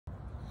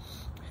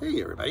Hey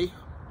everybody,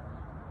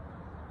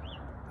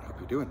 I hope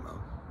you're doing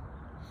well.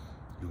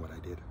 You know what I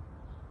did?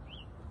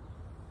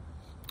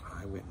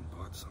 I went and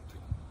bought something.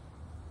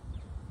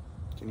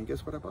 Can you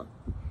guess what I bought?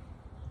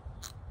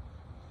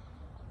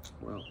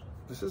 Well,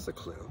 this is a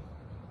clue.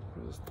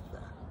 What is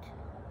that?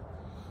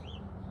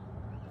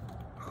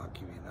 I'll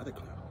give you another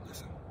clue.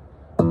 Listen.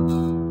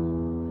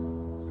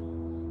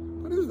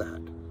 What is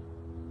that?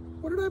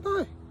 What did I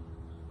buy?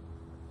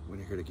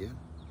 Want to hear it again?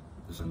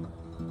 Listen.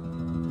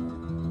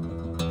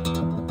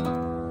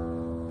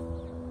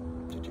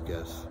 Did you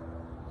guess?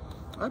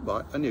 I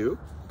bought a new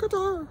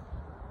guitar.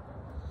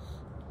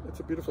 It's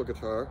a beautiful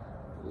guitar.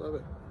 I love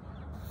it.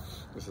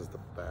 This is the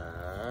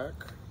back.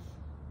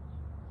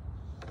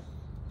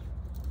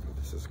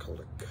 This is called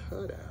a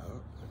cutout.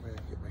 I'm going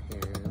to get my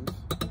hands.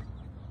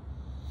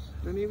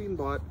 And I even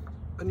bought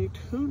a new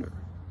tuner.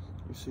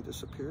 You see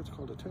this up here? It's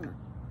called a tuner.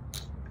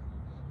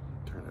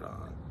 Turn it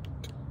on.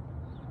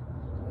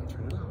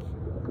 Turn it off.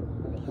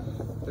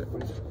 That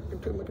way you can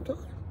tune my guitar.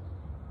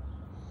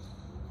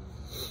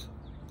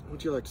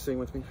 Would you like to sing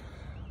with me?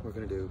 We're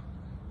going to do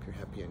If You're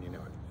Happy and You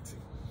Know It. Let's see.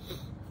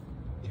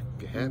 If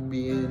you're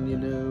happy and you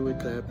know it,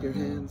 clap your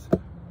hands.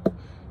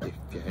 If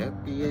you're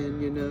happy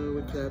and you know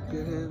it, clap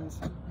your hands.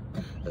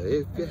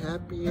 If you're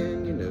happy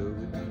and you know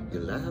it,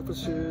 your life will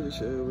surely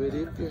show it.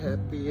 If you're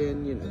happy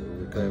and you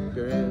know it, clap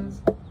your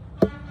hands.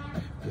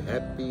 If you're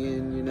happy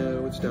and you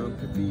know it,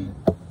 stomp your feet.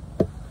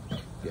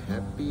 If you're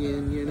happy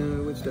and you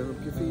know it,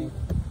 stomp your feet.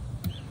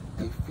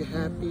 If you're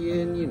happy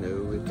and you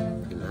know it,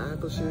 your life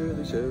will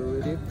surely show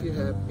it. If you're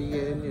happy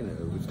and you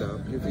know it,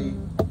 stomp your feet.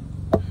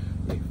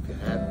 If you're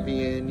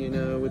happy and you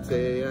know it,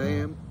 say I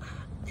am.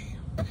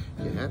 If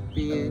you're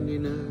happy and you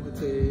know it,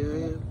 say I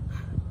am.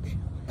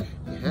 If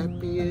you're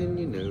happy and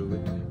you know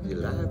it, your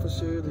life will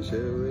surely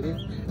show it. If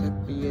you're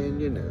happy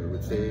and you know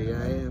it, say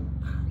I am.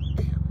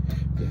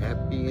 If you're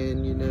happy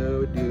and you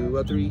know it, do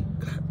all three.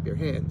 Clap your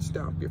hands,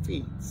 stomp your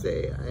feet,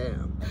 say I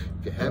am.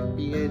 If you're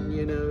happy and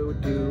you know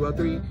it, do all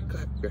three.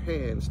 Clap your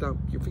hands, stomp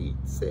your feet,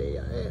 say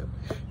I am.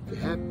 If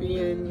you're happy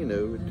and you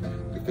know it,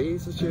 your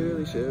face will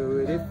surely show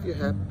it. If you're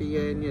happy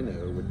and you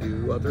know it,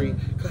 do all three.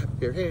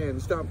 Clap your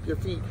hands, stomp your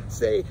feet,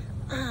 say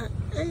I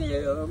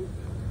am.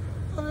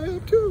 I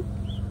am too.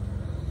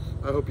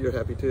 I hope you're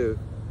happy too.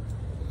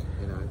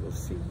 And I will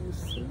see you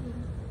soon.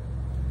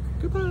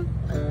 Goodbye.